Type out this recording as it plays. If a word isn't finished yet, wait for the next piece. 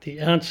The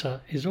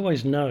answer is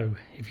always no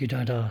if you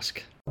don't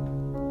ask.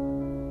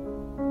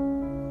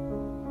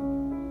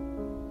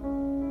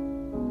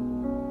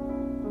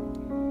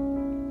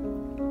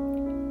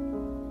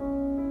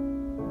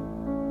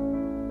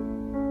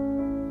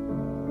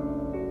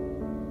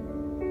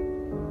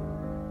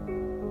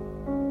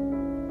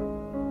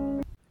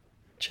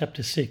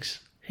 Chapter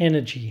 6.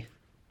 Energy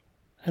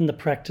and the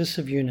Practice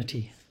of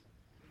Unity.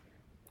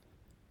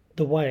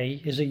 The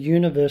Way is a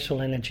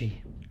universal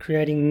energy,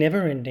 creating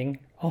never-ending,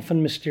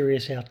 often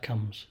mysterious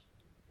outcomes.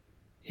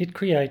 It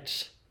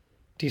creates,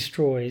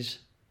 destroys,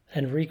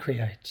 and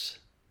recreates.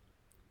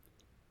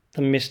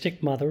 The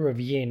mystic mother of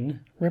Yin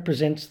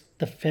represents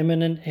the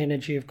feminine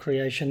energy of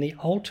creation, the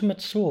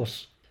ultimate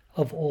source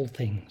of all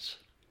things.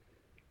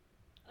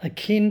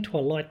 Akin to a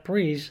light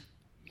breeze,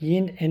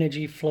 Yin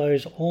energy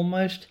flows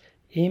almost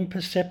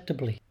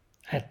imperceptibly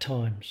at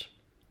times.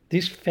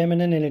 This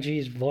feminine energy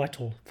is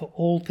vital for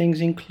all things,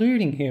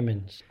 including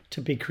humans, to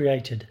be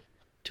created,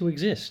 to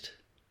exist.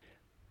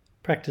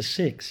 Practice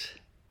 6.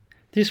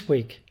 This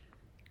week,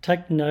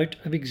 take note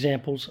of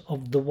examples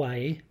of the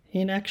way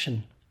in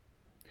action.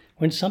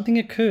 When something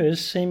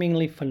occurs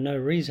seemingly for no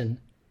reason,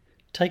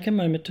 take a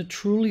moment to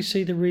truly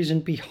see the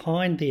reason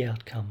behind the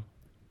outcome.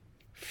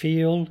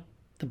 Feel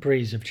the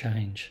breeze of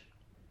change.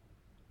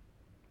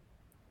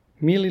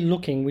 Merely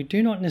looking, we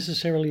do not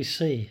necessarily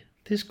see.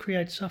 This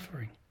creates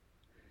suffering.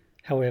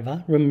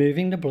 However,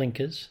 removing the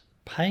blinkers,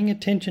 paying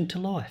attention to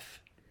life,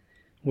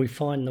 we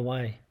find the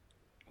way.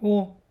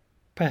 Or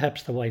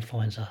perhaps the way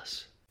finds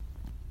us.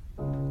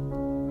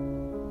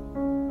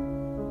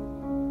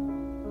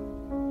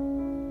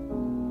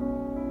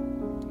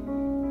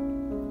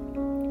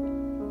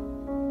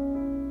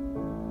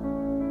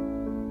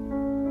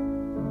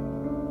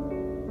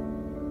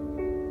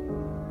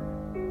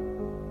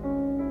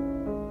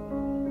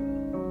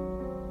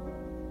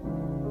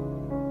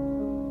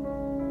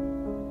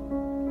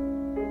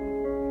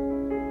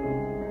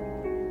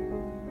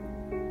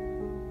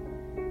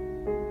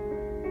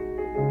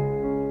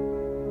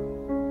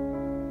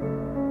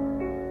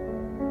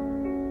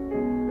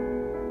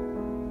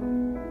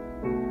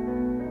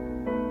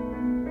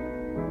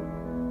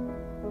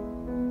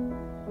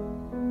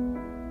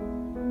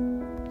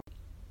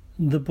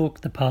 The book,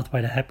 The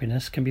Pathway to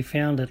Happiness, can be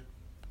found at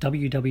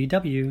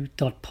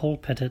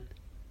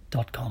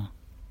www.paulpettit.com.